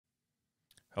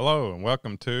Hello and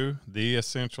welcome to The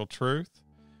Essential Truth.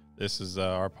 This is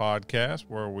our podcast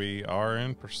where we are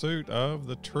in pursuit of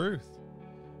the truth.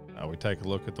 We take a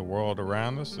look at the world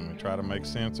around us and we try to make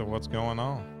sense of what's going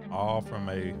on, all from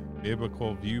a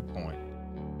biblical viewpoint.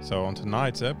 So on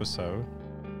tonight's episode,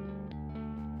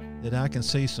 that I can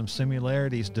see some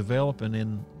similarities developing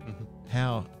in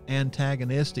how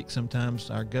antagonistic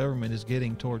sometimes our government is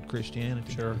getting toward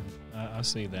Christianity. Sure, I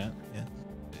see that. Yeah.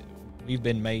 We've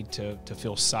been made to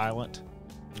feel silent,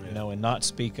 and not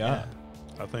speak up.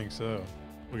 I think so.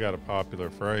 We got a popular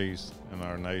phrase in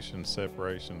our nation,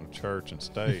 separation of church and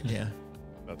state. Yeah.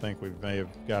 I think we may have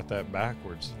got that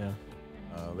backwards. Yeah,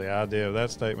 The idea of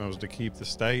that statement was to keep the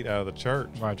state out of the church,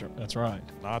 right. That's right.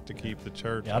 not to keep the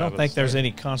church Yeah, I out don't of think the there's state.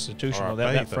 any constitutional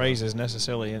that phrase is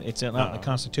necessarily. It's not in the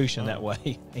Constitution that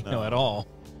way, at all.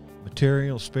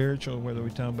 Material, spiritual, whether we're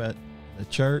talking about the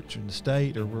church or the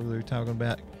state, or whether we're talking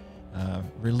about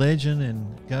religion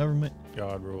and government.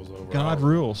 God rules over God all.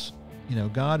 rules.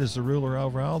 God is the ruler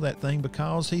over all that thing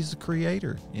because he's the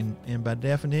creator. And by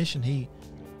definition, he,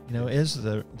 is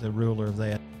the ruler of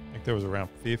that. I think there was around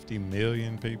 50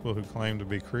 million people who claimed to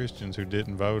be Christians who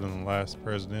didn't vote in the last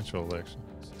presidential election.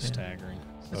 It's staggering.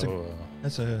 So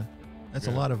That's a Yeah.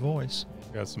 lot of voice.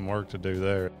 got some work to do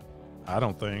there. I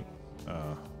don't think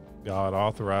God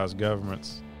authorized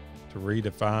governments to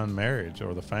redefine marriage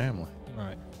or the family.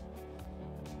 Right.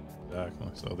 Exactly.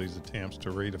 So these attempts to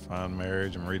redefine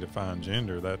marriage and redefine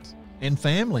gender, that's And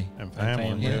family. and family.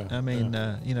 family. Yeah. I mean,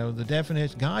 the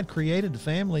definition, God created the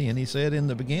family, and he said in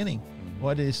the beginning,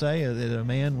 what did he say? That a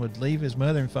man would leave his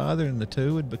mother and father, and the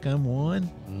two would become one,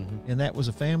 and that was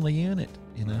a family unit,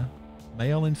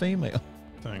 male and female.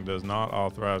 Thing does not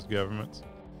authorize governments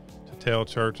to tell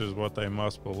churches what they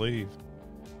must believe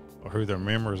or who their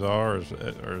members are,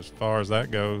 or as far as that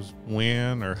goes,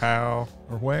 when or how,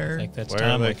 Or I where. think that's where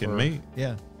timely they can meet.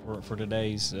 Yeah. for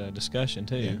today's discussion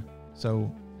too. Yeah.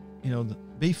 So,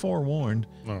 be forewarned.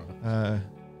 All right.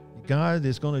 God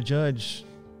is going to judge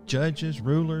judges,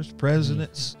 rulers,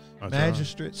 presidents, That's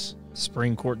magistrates,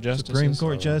 Supreme Court justices. Supreme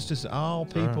Court So- justices, all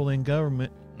That's right. people in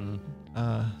government, Mhm.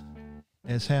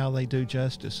 as how they do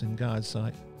justice in God's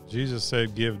sight. Jesus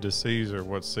said, give to Caesar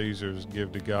what's Caesar's,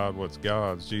 give to God what's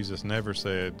God's. Jesus never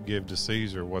said, give to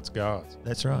Caesar what's God's.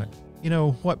 That's right.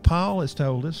 What Paul has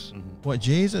told us, what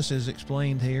Jesus has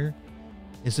explained here,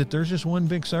 is that there's just one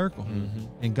big circle,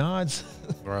 and God's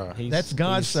Right. that's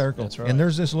God's circle, That's right. and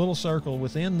there's this little circle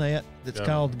within that that's Yeah.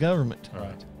 called government.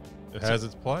 right. It has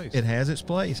its place. It has its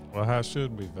place. Well, how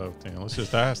should we vote then? Let's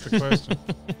just ask the question.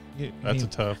 That's a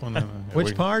tough one.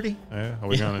 Which party? Yeah. Are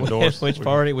we going to endorse? Which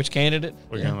party? Which candidate?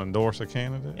 We're going to endorse a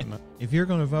candidate? No. If you're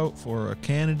going to vote for a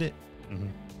candidate, Mhm.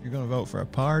 you're going to vote for a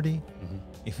party. Mhm.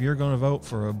 If you're going to vote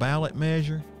for a ballot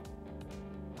measure,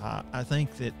 I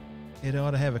think that it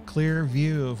ought to have a clear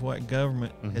view of what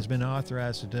government has been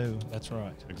authorized to do. That's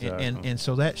right. Exactly. And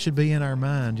so that should be in our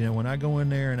mind. When I go in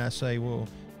there and I say, well,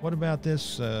 what about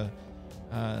this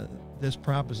this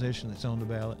proposition that's on the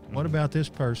ballot? What about this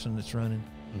person that's running?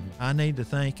 I need to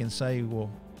think and say, well,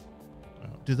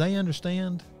 do they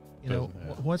understand?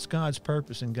 What's God's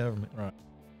purpose in government? Right.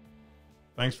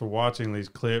 Thanks for watching these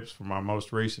clips from our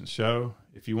most recent show.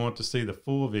 If you want to see the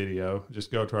full video,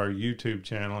 just go to our YouTube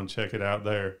channel and check it out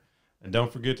there. And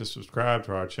don't forget to subscribe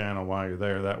to our channel while you're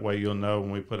there. That way you'll know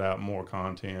when we put out more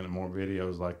content and more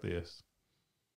videos like this.